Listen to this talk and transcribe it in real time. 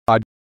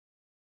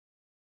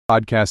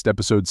Podcast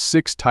Episode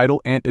 6,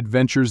 title: Ant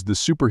Adventures, the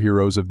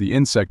Superheroes of the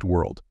Insect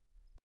World.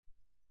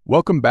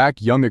 Welcome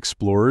back, young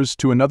explorers,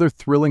 to another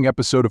thrilling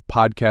episode of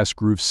Podcast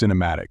Groove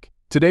Cinematic.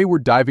 Today we're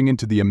diving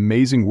into the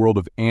amazing world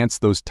of ants,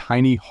 those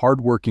tiny,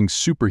 hardworking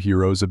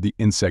superheroes of the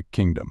insect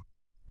kingdom.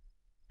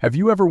 Have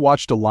you ever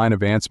watched a line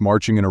of ants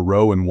marching in a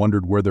row and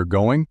wondered where they're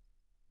going?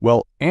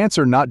 Well, ants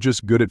are not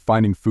just good at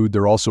finding food,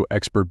 they're also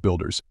expert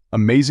builders,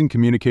 amazing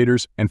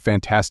communicators, and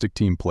fantastic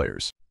team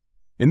players.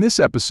 In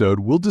this episode,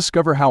 we'll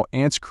discover how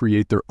ants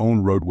create their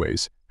own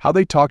roadways, how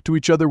they talk to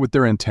each other with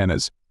their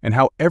antennas, and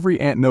how every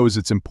ant knows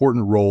its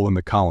important role in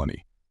the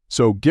colony.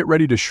 So get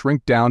ready to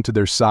shrink down to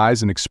their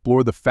size and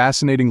explore the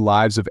fascinating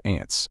lives of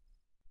ants.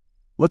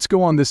 Let's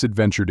go on this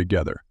adventure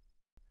together.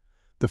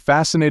 The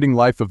fascinating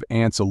life of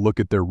ants, a look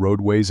at their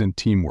roadways and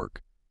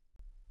teamwork.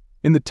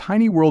 In the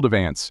tiny world of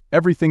ants,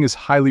 everything is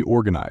highly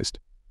organized.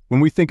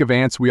 When we think of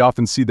ants, we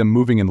often see them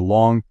moving in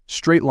long,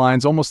 straight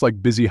lines, almost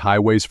like busy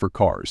highways for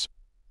cars.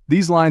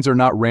 These lines are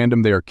not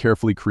random, they are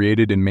carefully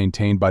created and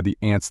maintained by the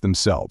ants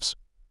themselves.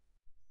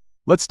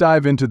 Let's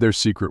dive into their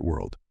secret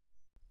world.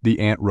 The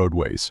ant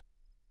roadways.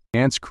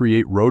 Ants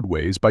create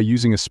roadways by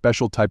using a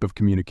special type of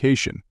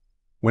communication.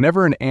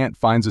 Whenever an ant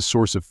finds a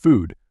source of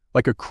food,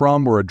 like a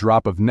crumb or a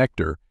drop of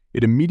nectar,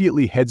 it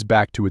immediately heads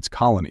back to its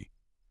colony.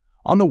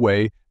 On the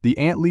way, the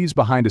ant leaves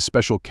behind a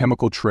special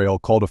chemical trail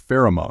called a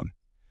pheromone.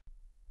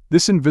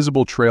 This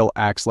invisible trail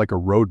acts like a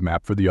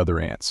roadmap for the other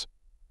ants.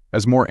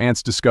 As more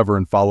ants discover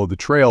and follow the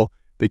trail,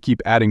 they keep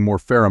adding more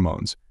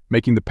pheromones,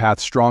 making the path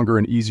stronger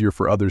and easier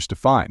for others to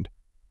find.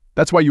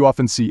 That's why you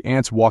often see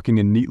ants walking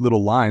in neat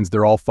little lines,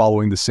 they're all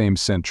following the same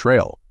scent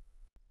trail.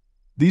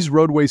 These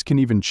roadways can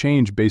even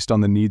change based on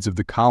the needs of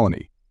the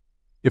colony.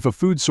 If a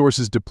food source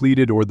is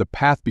depleted or the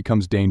path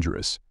becomes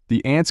dangerous,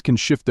 the ants can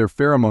shift their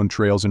pheromone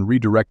trails and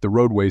redirect the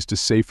roadways to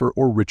safer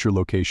or richer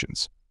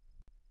locations.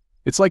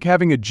 It's like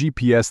having a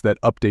GPS that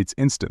updates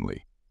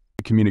instantly.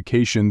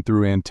 Communication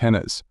through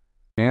antennas.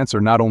 Ants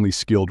are not only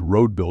skilled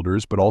road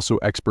builders but also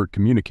expert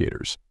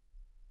communicators.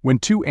 When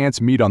two ants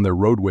meet on their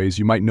roadways,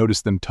 you might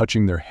notice them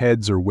touching their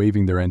heads or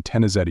waving their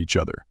antennas at each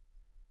other.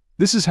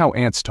 This is how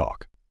ants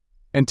talk.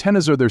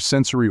 Antennas are their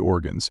sensory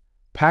organs,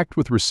 packed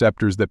with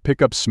receptors that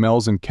pick up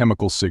smells and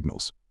chemical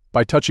signals.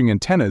 By touching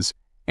antennas,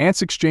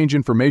 ants exchange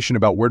information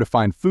about where to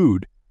find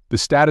food, the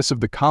status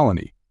of the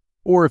colony,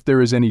 or if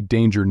there is any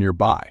danger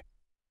nearby.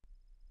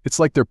 It's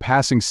like they're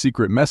passing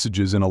secret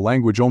messages in a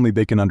language only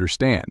they can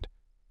understand.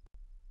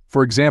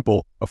 For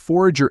example, a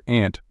forager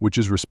ant, which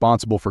is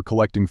responsible for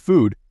collecting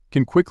food,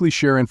 can quickly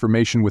share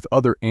information with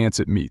other ants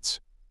it meets.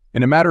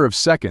 In a matter of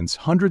seconds,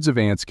 hundreds of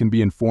ants can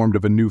be informed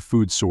of a new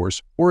food source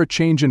or a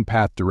change in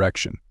path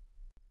direction.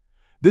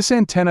 This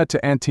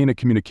antenna-to-antenna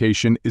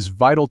communication is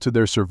vital to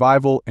their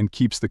survival and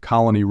keeps the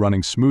colony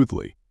running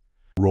smoothly.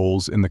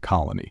 Roles in the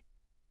colony.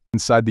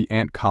 Inside the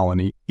ant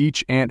colony,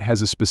 each ant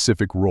has a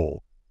specific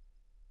role.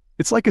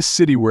 It's like a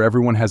city where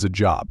everyone has a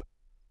job.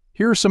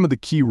 Here are some of the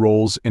key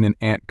roles in an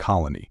ant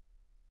colony.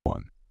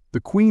 1.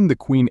 The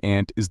queen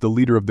ant is the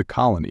leader of the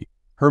colony.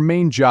 Her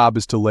main job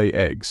is to lay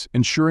eggs,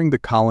 ensuring the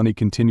colony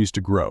continues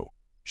to grow.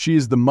 She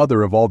is the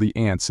mother of all the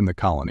ants in the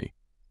colony.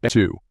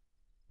 2.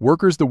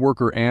 Workers. The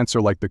worker ants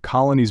are like the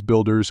colony's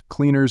builders,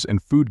 cleaners,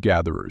 and food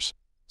gatherers.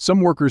 Some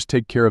workers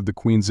take care of the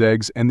queen's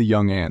eggs and the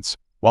young ants,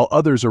 while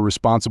others are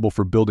responsible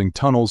for building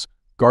tunnels,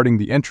 guarding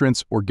the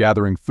entrance, or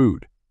gathering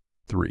food.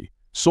 3.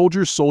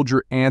 Soldiers.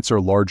 Soldier ants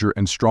are larger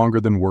and stronger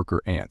than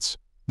worker ants.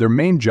 Their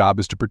main job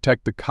is to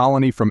protect the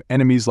colony from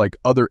enemies like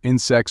other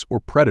insects or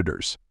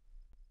predators.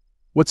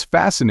 What's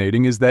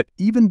fascinating is that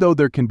even though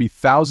there can be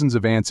thousands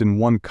of ants in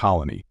one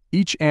colony,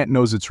 each ant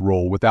knows its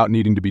role without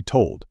needing to be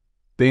told.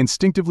 They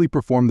instinctively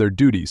perform their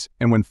duties,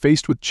 and when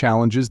faced with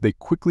challenges, they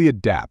quickly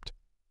adapt.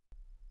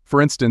 For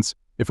instance,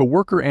 if a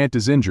worker ant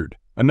is injured,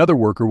 another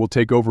worker will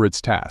take over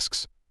its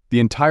tasks.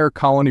 The entire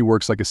colony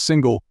works like a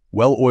single,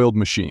 well-oiled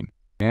machine.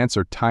 Ants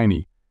are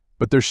tiny,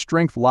 but their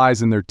strength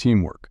lies in their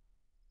teamwork.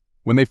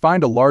 When they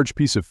find a large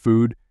piece of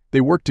food,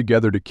 they work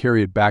together to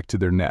carry it back to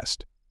their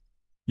nest.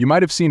 You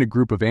might have seen a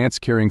group of ants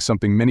carrying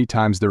something many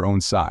times their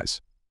own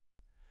size.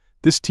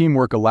 This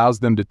teamwork allows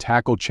them to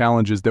tackle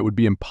challenges that would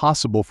be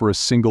impossible for a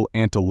single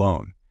ant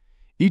alone.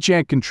 Each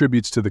ant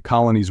contributes to the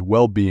colony's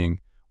well-being,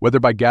 whether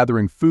by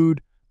gathering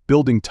food,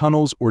 building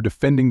tunnels, or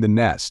defending the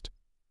nest.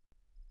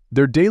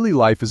 Their daily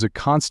life is a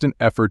constant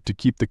effort to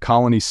keep the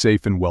colony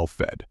safe and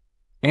well-fed.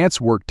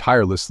 Ants work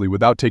tirelessly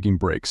without taking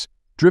breaks,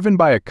 driven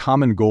by a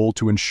common goal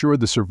to ensure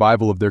the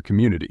survival of their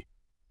community.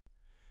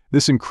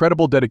 This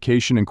incredible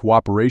dedication and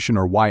cooperation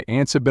are why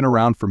ants have been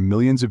around for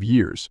millions of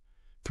years,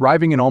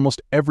 thriving in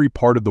almost every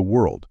part of the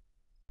world.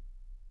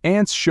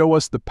 Ants show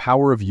us the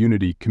power of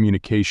unity,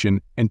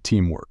 communication, and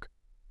teamwork.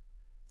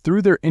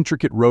 Through their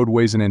intricate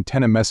roadways and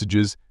antenna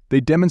messages, they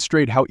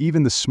demonstrate how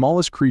even the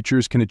smallest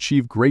creatures can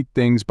achieve great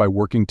things by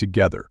working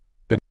together.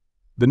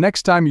 The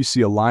next time you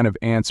see a line of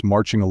ants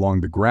marching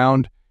along the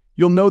ground,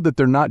 you'll know that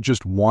they're not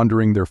just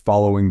wandering, they're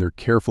following their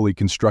carefully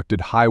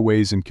constructed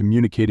highways and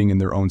communicating in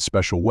their own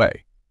special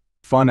way.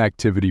 Fun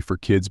activity for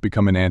kids: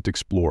 become an ant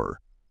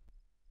explorer.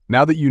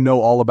 Now that you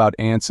know all about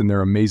ants and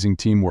their amazing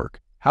teamwork,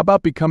 how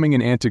about becoming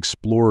an ant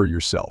explorer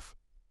yourself?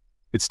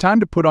 It's time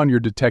to put on your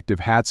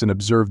detective hats and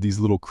observe these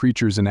little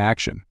creatures in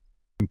action.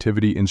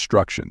 Activity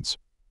instructions.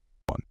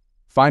 1.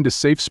 Find a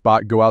safe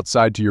spot. Go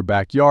outside to your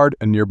backyard,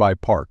 a nearby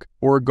park,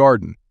 or a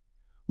garden.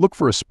 Look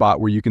for a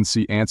spot where you can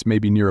see ants,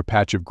 maybe near a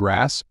patch of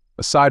grass,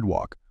 a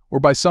sidewalk,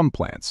 or by some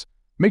plants.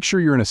 Make sure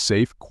you're in a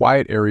safe,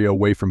 quiet area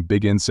away from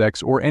big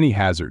insects or any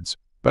hazards.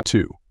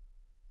 2.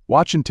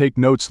 Watch and take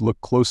notes. Look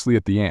closely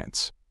at the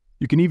ants.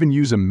 You can even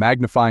use a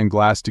magnifying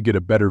glass to get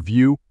a better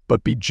view,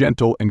 but be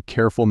gentle and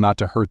careful not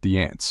to hurt the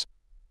ants.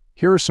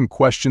 Here are some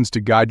questions to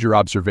guide your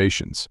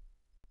observations.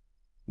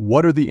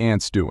 What are the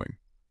ants doing?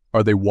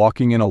 Are they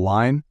walking in a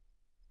line?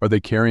 Are they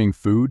carrying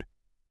food?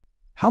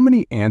 How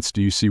many ants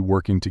do you see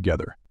working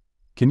together?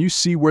 Can you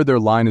see where their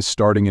line is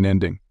starting and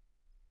ending?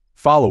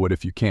 Follow it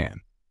if you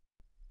can.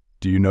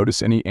 Do you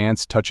notice any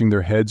ants touching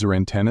their heads or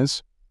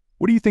antennas?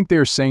 What do you think they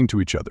are saying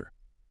to each other?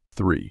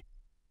 3.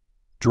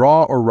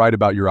 Draw or write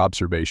about your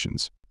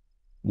observations.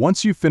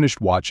 Once you've finished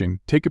watching,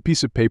 take a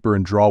piece of paper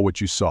and draw what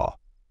you saw.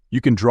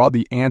 You can draw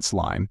the ants'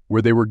 line,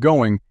 where they were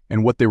going,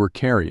 and what they were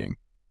carrying.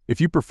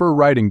 If you prefer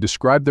writing,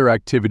 describe their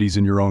activities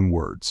in your own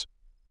words.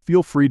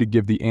 Feel free to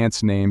give the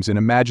ants names and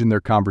imagine their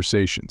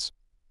conversations.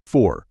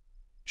 4.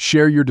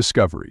 Share your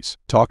discoveries.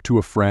 Talk to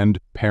a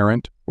friend,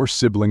 parent, or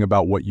sibling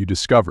about what you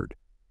discovered.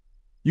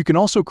 You can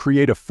also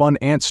create a fun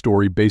ant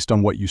story based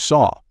on what you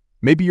saw.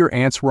 Maybe your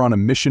ants were on a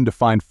mission to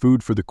find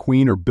food for the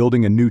queen or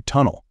building a new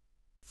tunnel.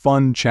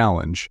 Fun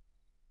challenge.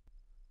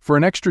 For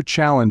an extra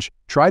challenge,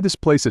 try this: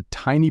 place a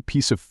tiny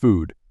piece of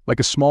food, like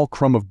a small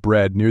crumb of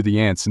bread, near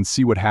the ants and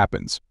see what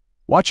happens.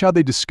 Watch how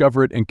they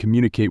discover it and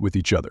communicate with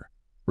each other.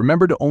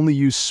 Remember to only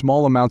use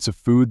small amounts of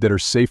food that are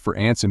safe for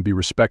ants and be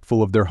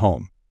respectful of their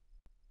home.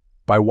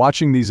 By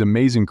watching these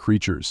amazing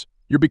creatures,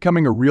 you're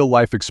becoming a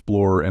real-life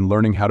explorer and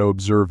learning how to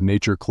observe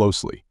nature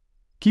closely.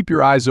 Keep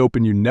your eyes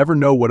open. You never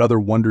know what other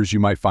wonders you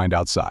might find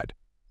outside.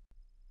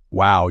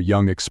 Wow,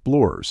 young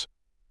explorers!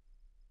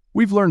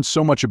 We've learned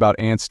so much about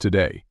ants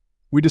today.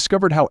 We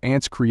discovered how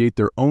ants create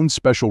their own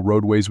special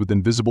roadways with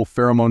invisible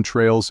pheromone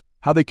trails,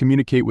 how they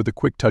communicate with a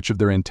quick touch of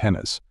their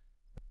antennas,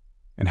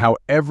 and how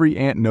every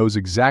ant knows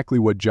exactly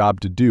what job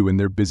to do in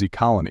their busy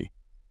colony.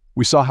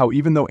 We saw how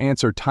even though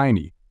ants are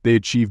tiny, they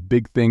achieve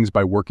big things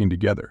by working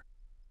together.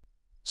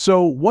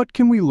 So, what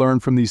can we learn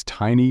from these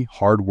tiny,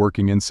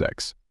 hard-working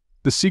insects?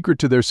 The secret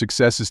to their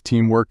success is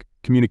teamwork,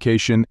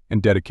 communication,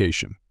 and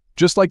dedication.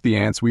 Just like the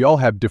ants, we all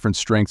have different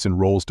strengths and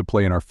roles to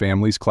play in our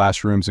families,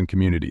 classrooms, and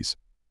communities.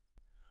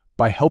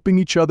 By helping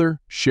each other,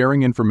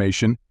 sharing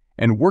information,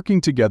 and working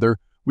together,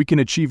 we can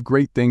achieve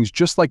great things,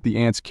 just like the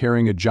ants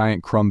carrying a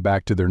giant crumb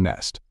back to their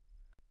nest.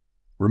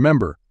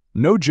 Remember,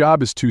 no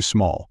job is too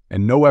small,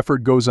 and no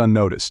effort goes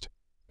unnoticed.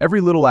 Every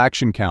little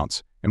action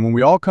counts, and when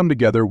we all come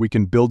together, we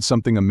can build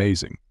something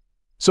amazing.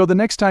 So the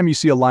next time you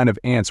see a line of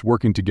ants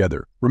working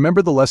together,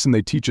 remember the lesson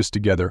they teach us: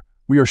 together,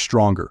 we are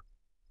stronger.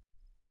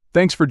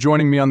 Thanks for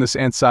joining me on this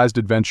ant-sized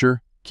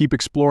adventure. Keep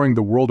exploring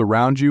the world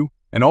around you,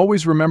 and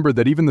always remember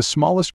that even the smallest